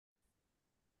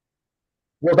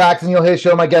We're back to the Neil Hay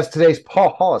Show. My guest today is Paul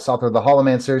Hollis, author of the Hollow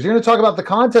Man series. You're going to talk about the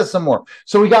contest some more.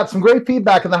 So we got some great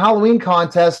feedback in the Halloween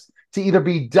contest to either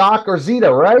be Doc or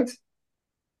Zeta, right?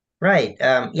 Right.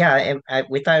 Yeah,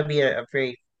 we thought it'd be a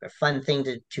very fun thing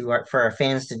for our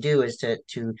fans to do is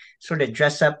to sort of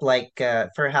dress up like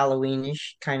for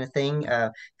Halloweenish kind of thing.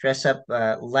 Dress up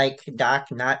like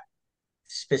Doc, not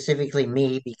specifically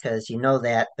me because you know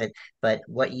that, but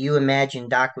what you imagine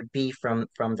Doc would be from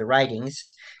the writings.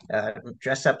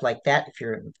 Dress up like that if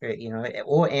you're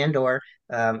or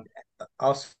um,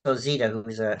 also Zeta,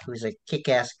 who's a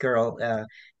kick-ass girl.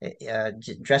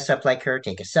 Dress up like her,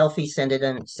 take a selfie, send it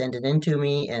in to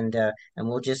me, and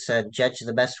we'll just judge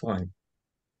the best one.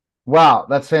 Wow,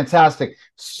 that's fantastic.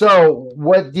 So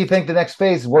what do you think the next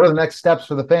phase? What are the next steps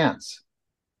for the fans?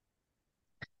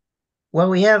 Well,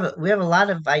 we have a lot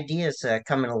of ideas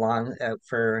coming along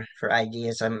for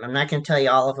ideas. I'm not going to tell you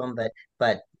all of them,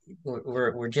 but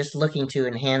we're just looking to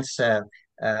enhance uh,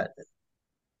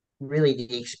 really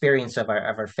the experience of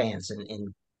our fans and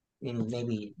in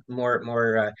maybe more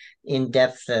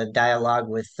in-depth dialogue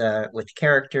with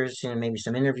characters, maybe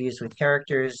some interviews with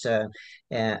characters, so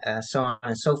on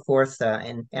and so forth,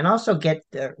 and also get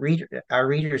our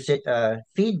readers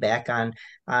feedback on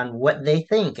what they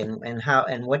think and how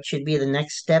and what should be the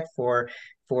next step for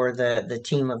the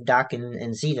team of Doc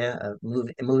and Zeta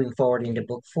moving forward into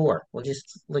book four. We'll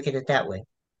just look at it that way.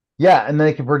 Yeah, and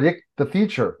they can predict the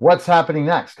future. What's happening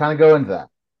next? Kind of go into that.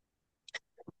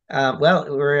 Well,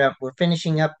 we're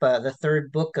finishing up the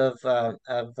third book of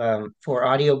for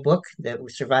audiobook. That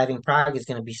Surviving Prague is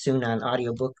going to be soon on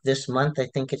audiobook this month. I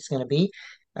think it's going to be,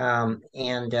 and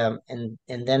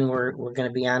then we're going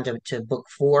to be on to book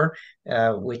four,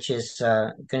 which is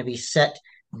going to be set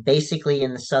basically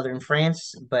in the southern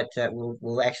France, but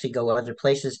we'll actually go other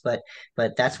places. But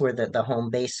that's where the home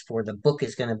base for the book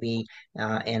is going to be,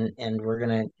 and we're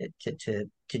going to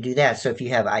do that. So if you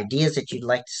have ideas that you'd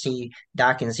like to see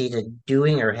Doc and Zeta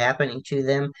doing or happening to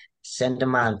them, send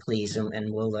them on, please,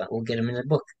 and we'll get them in the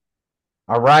book.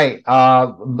 All right.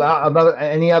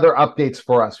 Any other updates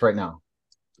for us right now?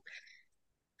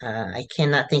 I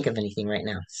cannot think of anything right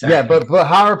now. Yeah, Sorry. but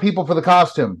how are people for the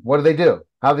costume? What do they do?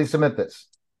 How do they submit this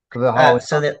for the Uh, Halloween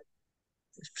so costume? that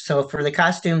so for the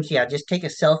costumes, yeah, just take a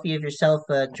selfie of yourself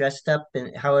dressed up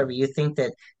and however you think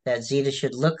that Zeta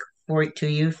should look for it to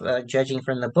you, judging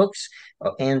from the books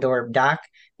and or Doc,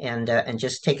 and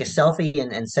just take a selfie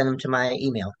and send them to my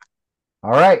email.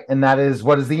 All right, and that is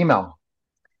what is the email?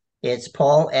 It's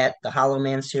Paul at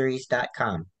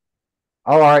thehollowmanseries.com.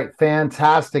 All right,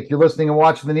 fantastic. You're listening and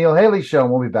watching the Neil Haley Show,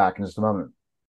 and we'll be back in just a moment.